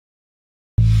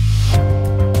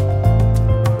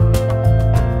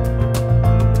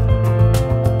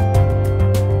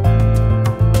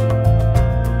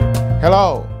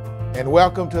Hello, and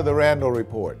welcome to the Randle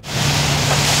Report.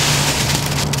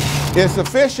 It's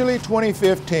officially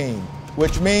 2015,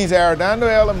 which means Arredondo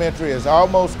Elementary is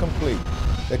almost complete.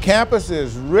 The campus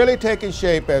is really taking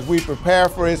shape as we prepare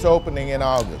for its opening in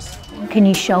August. Can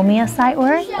you show me a site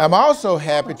work? I'm also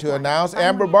happy to announce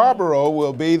Amber Barbaro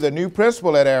will be the new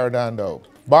principal at Arredondo.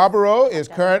 Barbaro is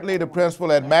currently the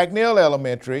principal at McNeil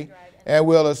Elementary and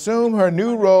will assume her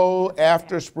new role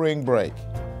after spring break.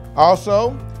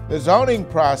 Also, the zoning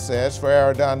process for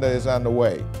Arredondo is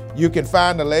underway. You can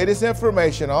find the latest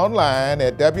information online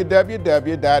at www.lcisd.org.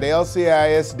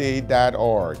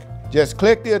 Just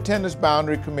click the Attendance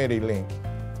Boundary Committee link.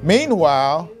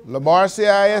 Meanwhile, Lamar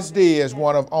CISD is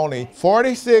one of only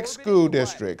 46 school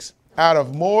districts out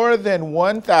of more than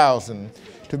 1,000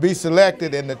 to be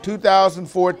selected in the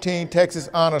 2014 Texas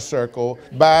Honor Circle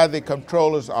by the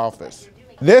Comptroller's Office.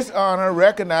 This honor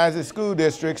recognizes school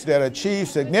districts that achieve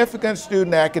significant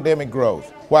student academic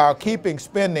growth while keeping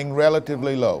spending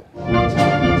relatively low.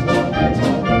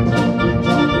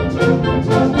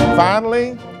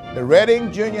 Finally, the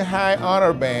Reading Junior High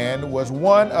Honor Band was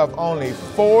one of only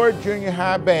 4 junior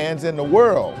high bands in the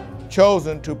world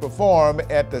chosen to perform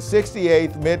at the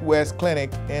 68th Midwest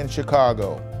Clinic in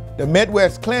Chicago. The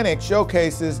Midwest Clinic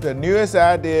showcases the newest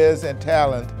ideas and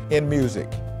talent in music.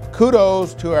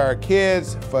 Kudos to our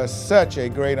kids for such a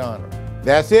great honor.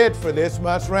 That's it for this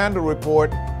month's Randle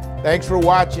Report. Thanks for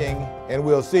watching, and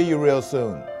we'll see you real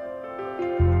soon.